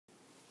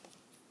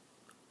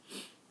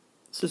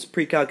This is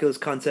Pre-Calculus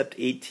Concept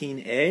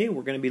 18a.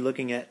 We're going to be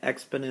looking at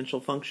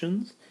exponential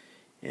functions,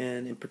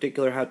 and in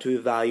particular how to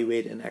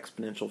evaluate an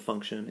exponential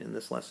function in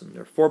this lesson.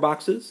 There are 4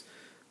 boxes.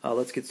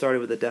 Let's get started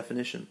with the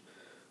definition.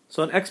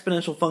 So an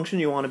exponential function,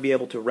 you want to be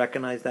able to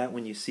recognize that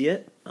when you see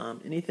it.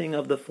 Anything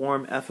of the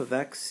form f of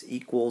x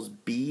equals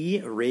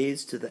b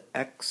raised to the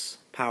x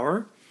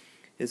power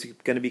is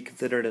going to be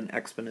considered an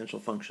exponential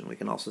function. We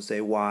can also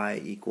say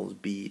y equals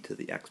b to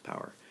the x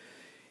power.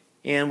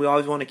 And we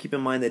always want to keep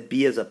in mind that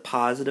b is a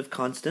positive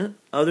constant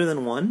other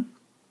than 1,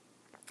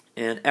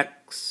 and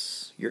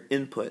x, your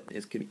input,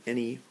 can be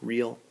any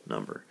real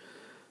number.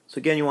 So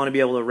again, you want to be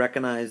able to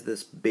recognize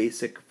this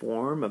basic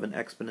form of an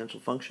exponential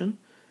function.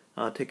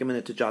 Take a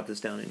minute to jot this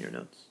down in your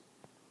notes.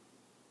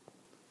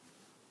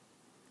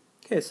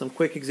 Okay, some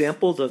quick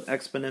examples of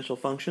exponential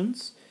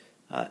functions.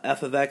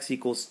 F of x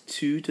equals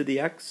 2 to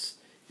the x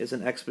is an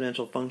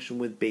exponential function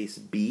with base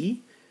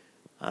b.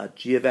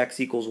 G of x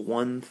equals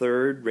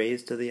 1/3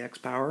 raised to the x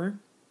power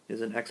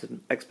is an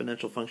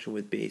exponential function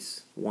with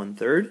base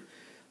 1/3.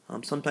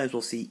 Sometimes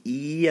we'll see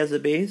e as a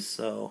base,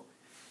 so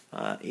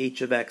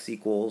h of x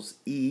equals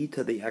e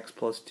to the x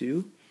plus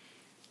 2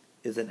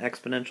 is an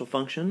exponential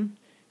function.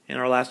 And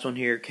our last one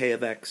here, k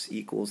of x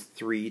equals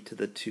 3 to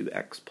the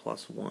 2x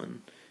plus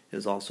 1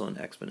 is also an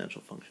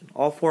exponential function.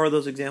 All 4 of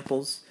those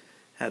examples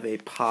have a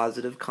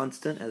positive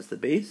constant as the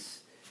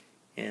base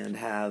and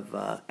have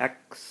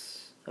x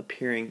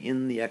appearing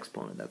in the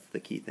exponent. That's the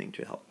key thing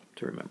to help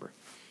to remember.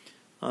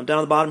 Down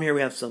at the bottom here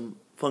we have some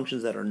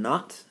functions that are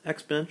not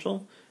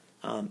exponential.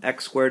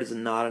 X squared is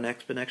not an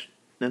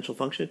exponential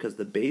function because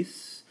the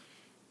base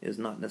is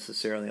not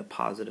necessarily a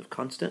positive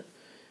constant.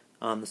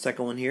 The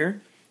second one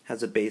here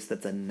has a base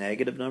that's a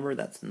negative number.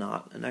 That's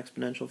not an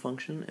exponential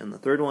function. And the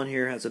third one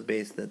here has a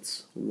base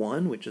that's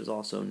 1, which is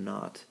also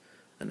not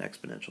an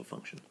exponential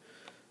function.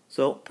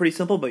 So pretty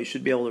simple, but you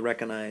should be able to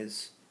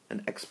recognize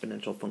an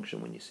exponential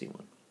function when you see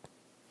one.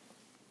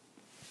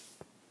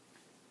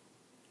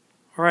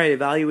 Alright,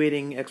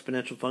 evaluating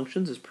exponential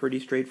functions is pretty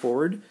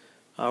straightforward.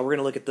 We're going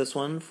to look at this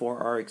one for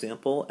our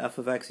example. F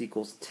of x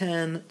equals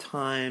 10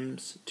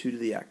 times 2 to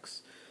the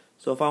x.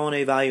 So if I want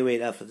to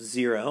evaluate f of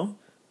 0,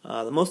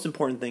 the most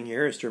important thing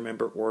here is to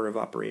remember order of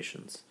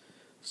operations.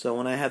 So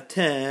when I have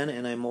 10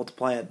 and I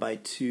multiply it by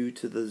 2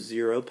 to the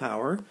 0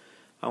 power,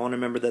 I want to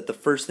remember that the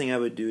first thing I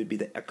would do would be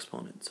the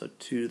exponent. So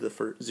 2 to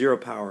the 0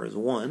 power is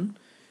 1,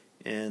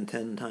 and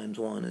 10 times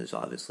 1 is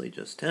obviously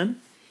just 10.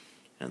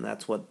 And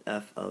that's what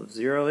f of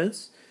 0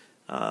 is.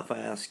 If I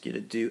ask you to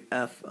do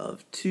f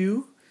of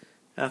 2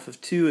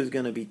 is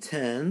going to be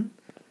 10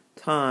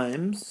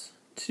 times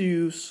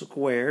 2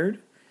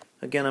 squared.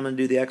 Again, I'm going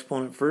to do the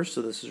exponent first,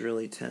 so this is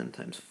really 10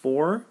 times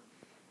 4,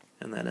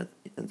 and then it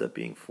ends up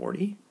being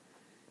 40.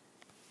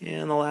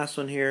 And the last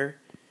one here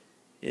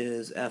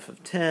is f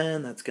of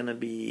 10. That's going to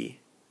be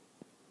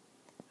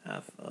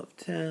f of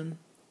 10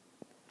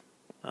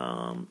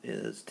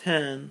 is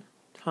 10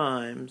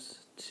 times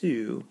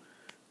 2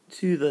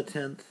 to the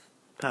 10th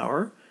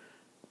power,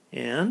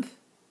 and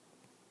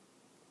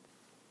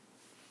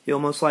you'll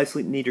most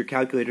likely need your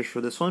calculators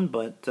for this one,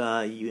 but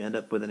you end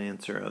up with an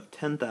answer of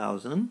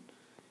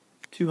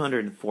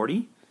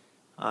 10,240.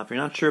 If you're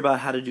not sure about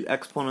how to do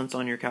exponents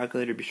on your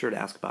calculator, be sure to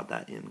ask about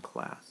that in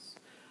class.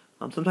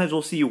 Sometimes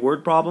we'll see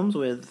word problems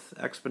with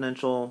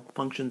exponential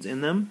functions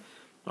in them.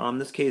 In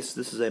this case,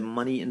 this is a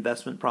money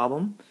investment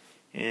problem,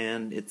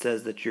 and it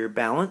says that your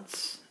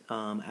balance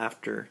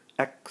after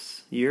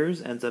x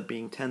years ends up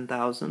being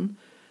 10,000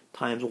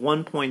 times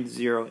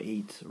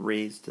 1.08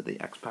 raised to the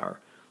x power.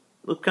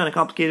 Looks kind of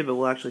complicated, but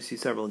we'll actually see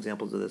several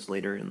examples of this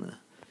later in the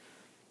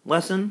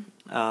lesson.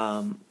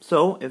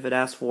 So if it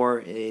asks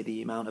for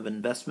the amount of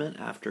investment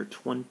after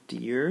 20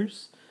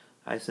 years,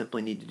 I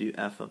simply need to do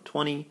f of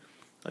 20.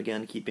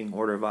 Again, keeping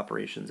order of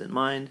operations in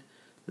mind.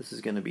 This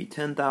is going to be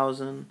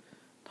 10,000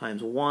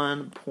 times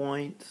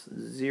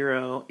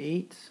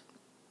 1.08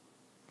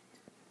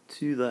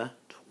 to the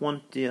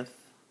 20th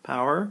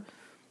power.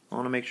 I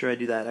want to make sure I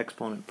do that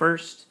exponent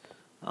first.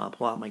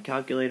 Pull out my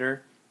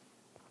calculator.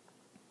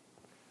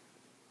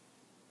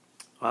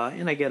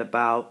 And I get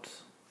about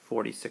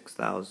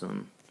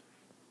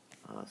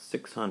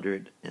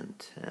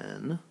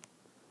 $46,610.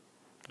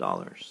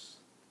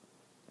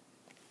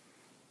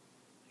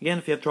 Again,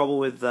 if you have trouble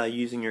with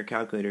using your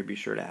calculator, be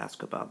sure to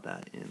ask about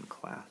that in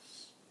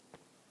class.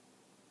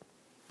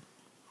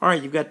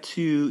 Alright, you've got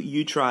 2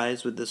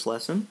 U-tries with this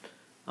lesson.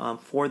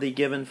 For the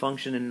given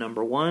function in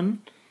number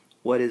 1,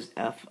 what is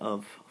f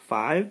of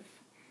 5?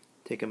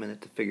 Take a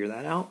minute to figure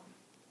that out.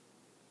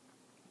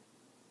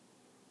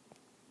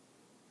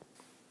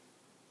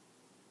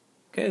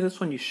 Okay, this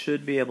one you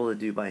should be able to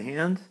do by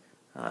hand.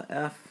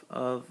 F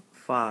of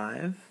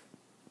 5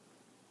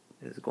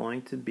 is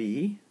going to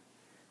be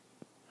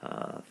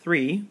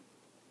 3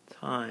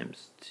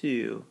 times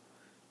 2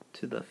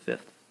 to the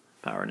 5th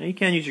power. Now you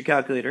can use your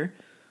calculator,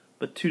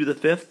 but 2 to the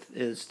 5th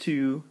is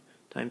 2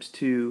 times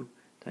 2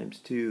 times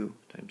 2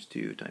 times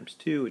 2 times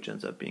 2, which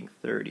ends up being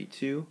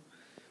 32.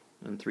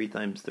 And 3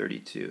 times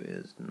 32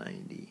 is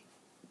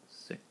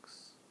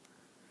 96.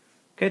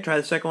 Okay, try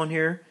the second one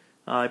here.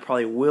 I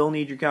probably will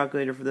need your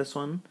calculator for this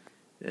one.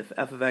 If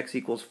f of x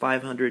equals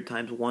 500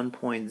 times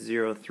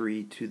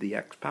 1.03 to the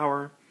x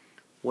power,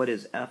 what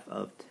is f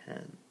of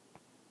 10?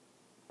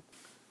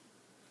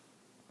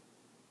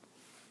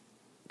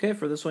 Okay,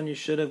 for this one you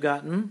should have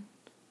gotten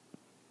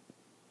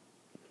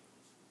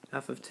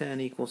f of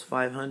 10 equals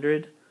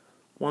 500,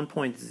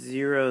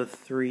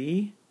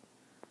 1.03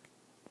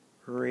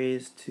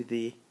 raised to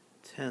the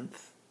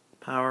 10th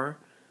power.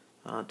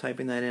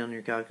 Typing that in on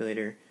your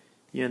calculator,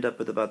 you end up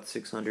with about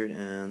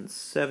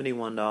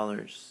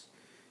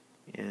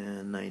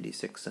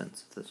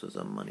 $671.96 if this was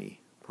a money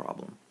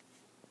problem.